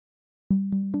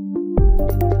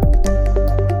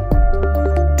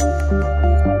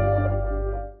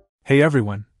Hey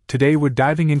everyone, today we're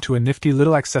diving into a nifty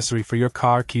little accessory for your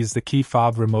car keys, the key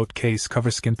fob remote case cover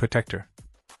skin protector.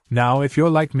 Now, if you're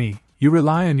like me, you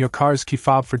rely on your car's key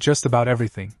fob for just about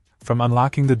everything, from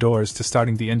unlocking the doors to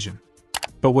starting the engine.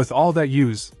 But with all that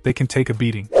use, they can take a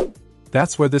beating.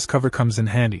 That's where this cover comes in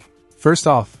handy. First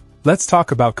off, let's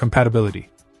talk about compatibility.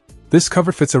 This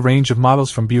cover fits a range of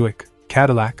models from Buick,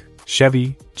 Cadillac,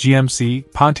 Chevy,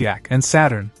 GMC, Pontiac, and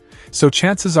Saturn, so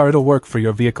chances are it'll work for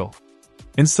your vehicle.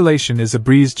 Installation is a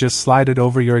breeze, just slide it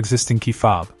over your existing key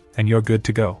fob, and you're good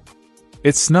to go.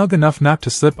 It's snug enough not to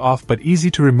slip off but easy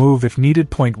to remove if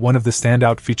needed. One of the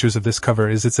standout features of this cover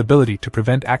is its ability to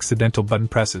prevent accidental button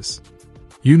presses.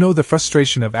 You know the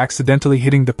frustration of accidentally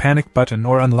hitting the panic button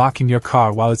or unlocking your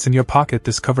car while it's in your pocket.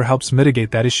 This cover helps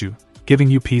mitigate that issue, giving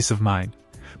you peace of mind.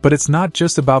 But it's not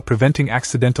just about preventing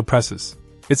accidental presses.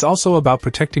 It's also about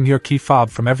protecting your key fob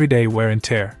from everyday wear and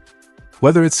tear.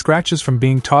 Whether it's scratches from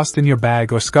being tossed in your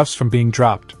bag or scuffs from being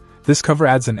dropped, this cover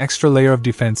adds an extra layer of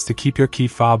defense to keep your key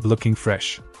fob looking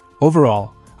fresh.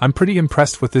 Overall, I'm pretty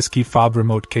impressed with this key fob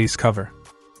remote case cover.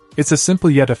 It's a simple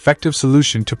yet effective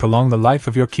solution to prolong the life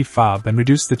of your key fob and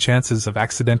reduce the chances of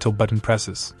accidental button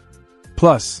presses.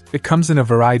 Plus, it comes in a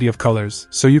variety of colors,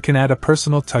 so you can add a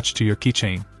personal touch to your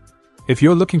keychain. If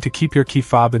you're looking to keep your key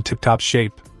fob in tip-top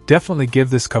shape, definitely give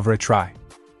this cover a try.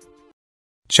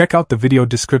 Check out the video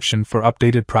description for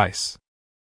updated price.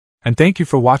 And thank you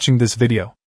for watching this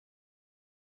video.